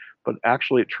course, but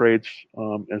actually it trades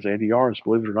as ADRs,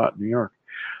 believe it or not, in New York.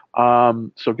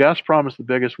 So Gazprom is the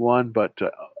biggest one, but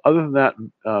other than that,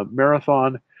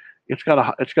 Marathon, it's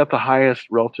got the highest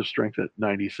relative strength at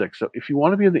 96. So if you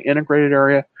want to be in the integrated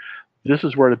area, this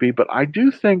is where to be. But I do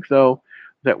think, though,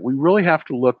 that we really have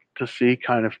to look to see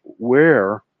kind of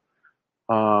where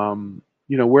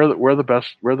where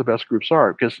the best groups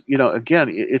are, because again,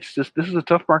 it's just, this is a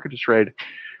tough market to trade.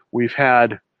 We've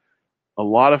had a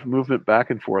lot of movement back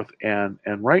and forth, and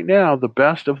right now the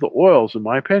best of the oils, in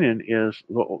my opinion, is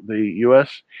the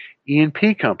U.S.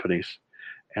 E&P companies,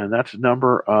 and that's been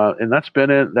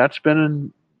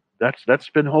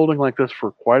holding like this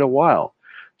for quite a while.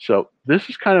 So this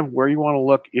is kind of where you want to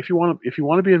look if you want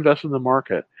to be invested in the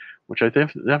market, which I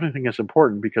definitely think is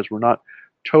important because we're not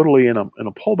totally in a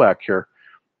pullback here.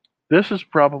 This is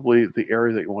probably the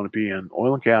area that you want to be in.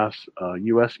 Oil and gas,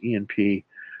 U.S. E&P.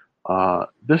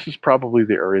 This is probably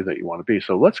the area that you want to be.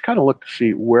 So let's kind of look to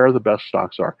see where the best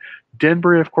stocks are.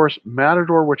 Denbury, of course,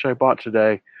 Matador, which I bought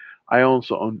today. I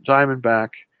also own Diamondback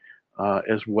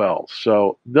as well.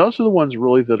 So those are the ones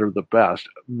really that are the best.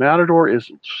 Matador is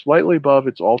slightly above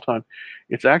its all-time.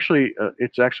 It's actually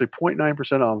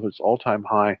 0.9% of its all-time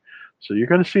high. So you're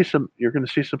going to see some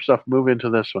stuff move into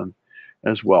this one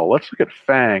as well. Let's look at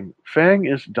Fang. Fang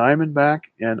is Diamondback,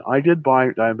 and I did buy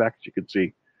Diamondback, as you can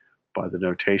see by the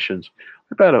notations.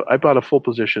 I bought a full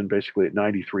position basically at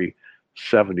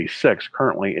 93.76.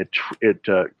 Currently, it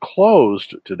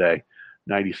closed today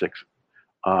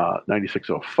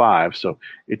 96.05. So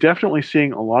it definitely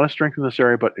seeing a lot of strength in this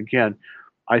area. But again,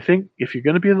 I think if you're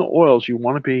going to be in the oils, you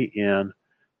want to be in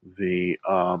the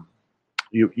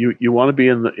you want to be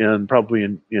in probably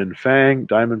in Fang,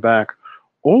 Diamondback,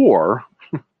 or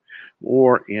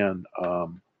in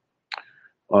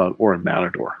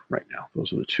Matador right now.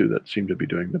 Those are the two that seem to be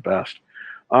doing the best.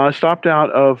 Stopped out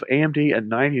of AMD at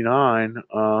 99.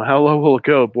 How low will it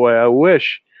go? Boy, I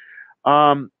wish.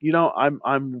 I'm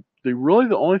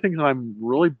the only thing that I'm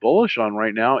really bullish on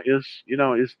right now is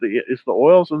the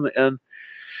oils and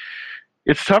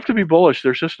it's tough to be bullish.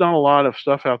 There's just not a lot of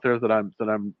stuff out there that I'm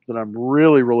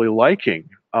really liking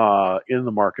in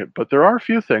the market, but there are a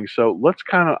few things. So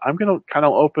I'm going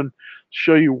to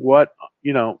show you what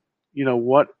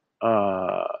what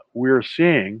we're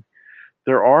seeing.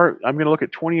 I'm going to look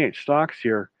at 28 stocks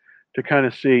here to kind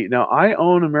of see. Now, I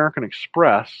own American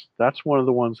Express. That's one of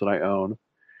the ones that I own.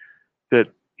 That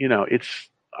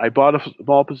I bought a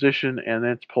small position and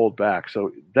then it's pulled back.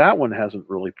 So that one hasn't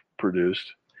really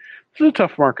produced. This is a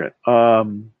tough market.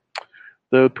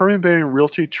 The Permian Basin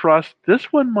Realty Trust.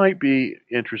 This one might be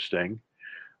interesting,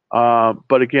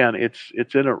 but again, it's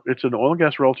an oil and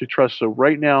gas royalty trust. So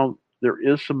right now, there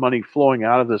is some money flowing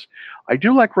out of this. I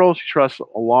do like royalty trusts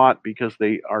a lot because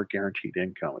they are guaranteed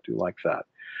income. I do like that.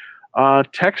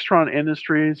 Textron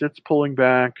Industries, it's pulling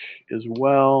back as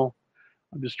well.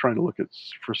 I'm just trying to look at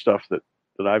for stuff that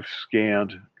I've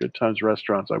scanned. Good Times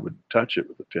Restaurants, I wouldn't touch it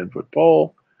with a 10-foot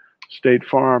pole. State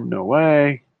Farm, no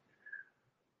way.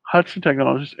 Hudson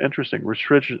Technologies, interesting.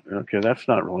 Restriction, okay, that's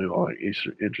not really all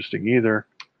interesting either.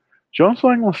 Jones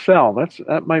Lang LaSalle,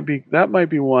 that might be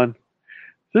one.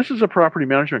 This is a property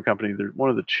management company. They're one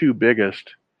of the two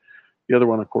biggest. The other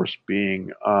one, of course,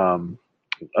 being other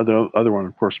one,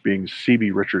 of course, being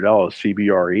CB Richard Ellis,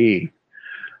 CBRE.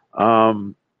 I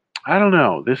don't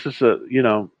know. This is I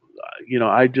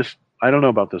don't know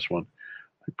about this one.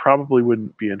 I probably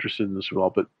wouldn't be interested in this at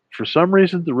all. But for some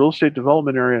reason, the real estate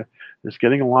development area is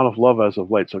getting a lot of love as of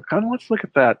late. So kind of let's look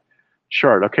at that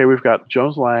chart. Okay, we've got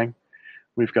Jones Lang,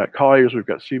 we've got Colliers, we've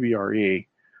got CBRE.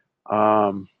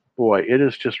 Boy, it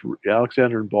is just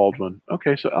Alexander and Baldwin.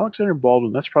 Okay, so Alexander and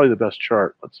Baldwin, that's probably the best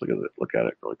chart. Let's look at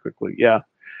it really quickly. Yeah,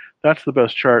 that's the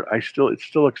best chart. It's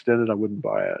still extended. I wouldn't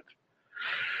buy it.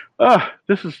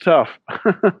 This is tough.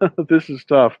 This is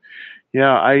tough.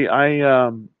 Yeah,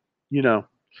 I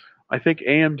think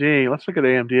AMD. Let's look at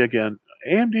AMD again.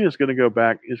 AMD is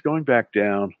going back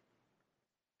down,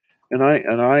 and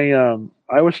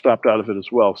I was stopped out of it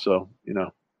as well. So yeah.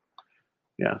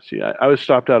 See, I was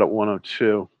stopped out at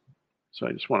 102. So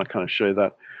I just want to kind of show you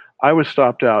that. I was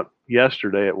stopped out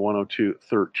yesterday at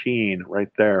 102.13 right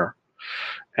there,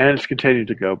 and it's continued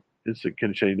to go. It's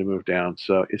continuing to move down.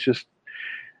 So it's just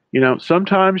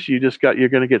sometimes you're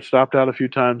going to get stopped out a few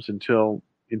times until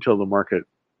the market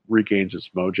regains its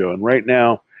mojo. And right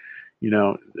now,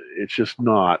 it's just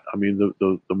not. I mean,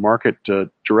 the market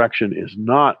direction is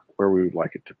not where we would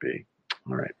like it to be.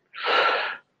 All right.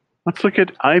 Let's look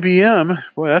at IBM.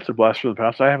 Boy, that's a blast from the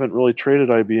past. I haven't really traded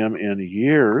IBM in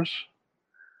years.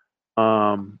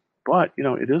 But,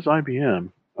 it is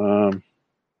IBM. And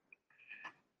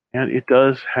it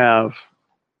does have,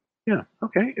 yeah,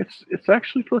 okay, it's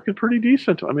actually looking pretty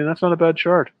decent. I mean, that's not a bad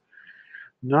chart.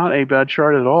 Not a bad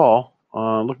chart at all.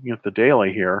 Looking at the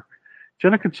daily here, it's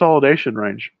in a consolidation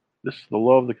range. This is the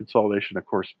low of the consolidation. Of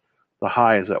course, the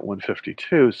high is at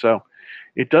 152. So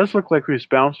it does look like we've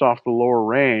bounced off the lower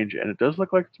range, and it does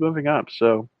look like it's moving up.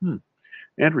 So,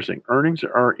 interesting. Earnings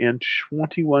are in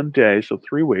 21 days, so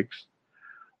 3 weeks.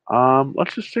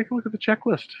 Let's just take a look at the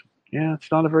checklist. Yeah,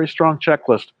 it's not a very strong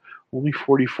checklist. Only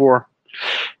 44.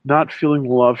 Not feeling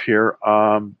the love here.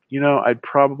 I'd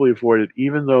probably avoid it,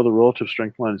 even though the relative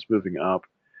strength line is moving up.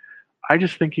 I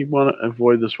just think you want to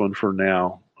avoid this one for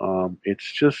now. It's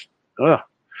just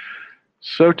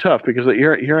so tough because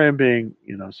here I am being,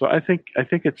 so I think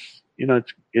it's,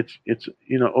 it's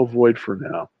avoid for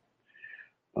now.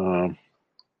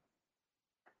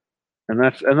 And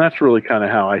that's really kind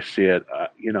of how I see it. I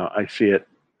see it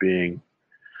being,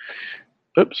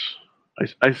 oops. I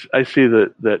see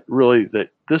that really that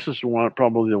this is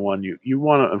probably the one you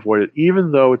want to avoid it,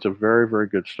 even though it's a very, very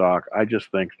good stock. I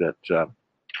just think that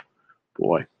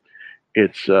boy,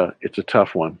 it's a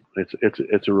tough one.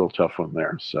 It's a real tough one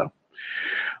there. So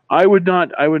I would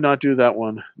not do that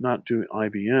one. Not do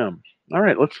IBM. All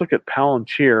right, let's look at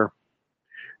Palantir.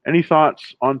 Any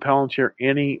thoughts on Palantir?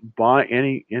 Any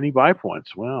buy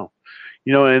points? Well,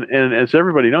 and as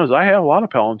everybody knows, I have a lot of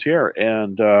Palantir,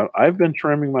 and I've been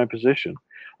trimming my position.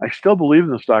 I still believe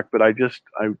in the stock, but I just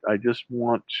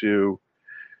want to,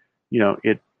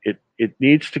 it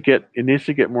needs to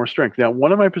get more strength. Now,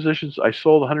 one of my positions, I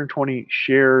sold 120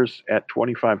 shares at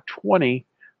 25.20.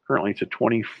 Currently, it's at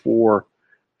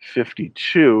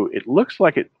 24.52. It looks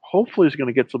like it hopefully is going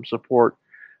to get some support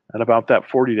at about that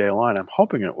 40-day line. I'm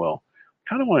hoping it will.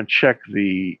 Kind of want to check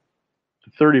the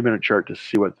 30-minute chart to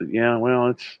see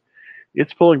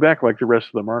it's pulling back like the rest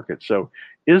of the market. So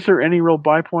is there any real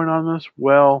buy point on this?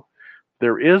 Well,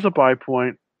 there is a buy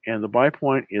point, and the buy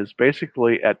point is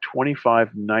basically at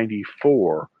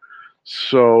 25.94.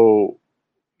 So,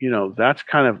 that's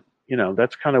kind of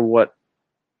what,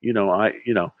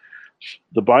 the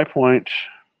buy point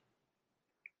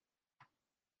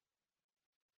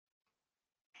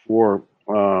for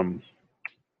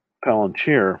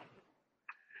Palantir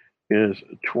is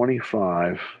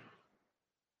 25,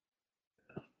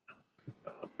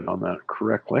 on that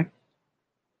correctly,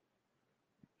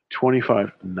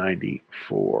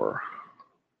 25.94.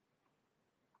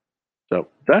 So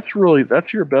that's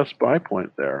your best buy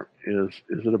point there. Is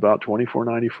it about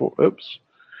 24.94? Oops,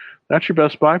 that's your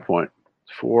best buy point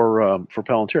for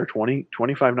Palantir,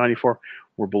 25.94.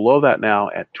 We're below that now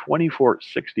at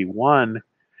 24.61.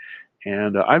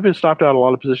 And I've been stopped out of a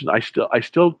lot of positions. I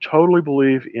still totally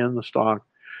believe in the stock,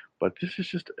 But this is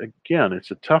just, again,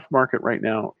 it's a tough market right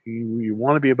now. You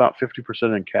want to be about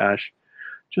 50% in cash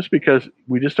just because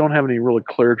we just don't have any really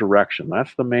clear direction.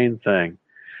 That's the main thing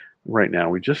right now.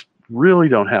 We just really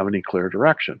don't have any clear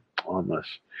direction on this.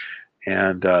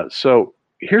 And so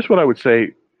here's what I would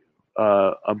say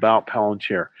about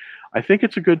Palantir. I think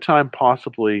it's a good time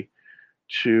possibly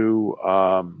to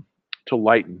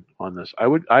lighten on this.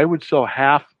 I would sell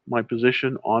half my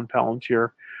position on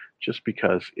Palantir just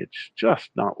because it's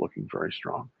just not looking very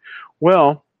strong.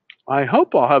 Well, I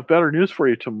hope I'll have better news for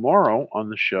you tomorrow on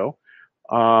the show.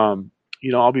 Um,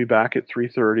 I'll be back at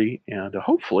 3:30, and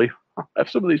hopefully I'll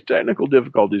have some of these uh,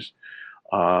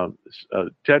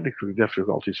 technical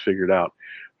difficulties figured out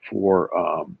for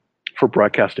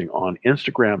broadcasting on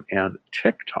Instagram and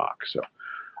TikTok. So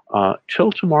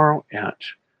till tomorrow at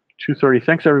 2:30.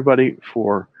 Thanks everybody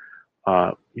for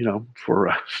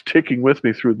sticking with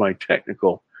me through my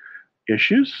technical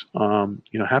issues.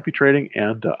 Happy trading,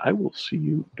 and I will see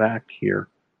you back here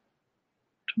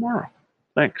tomorrow.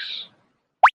 Thanks.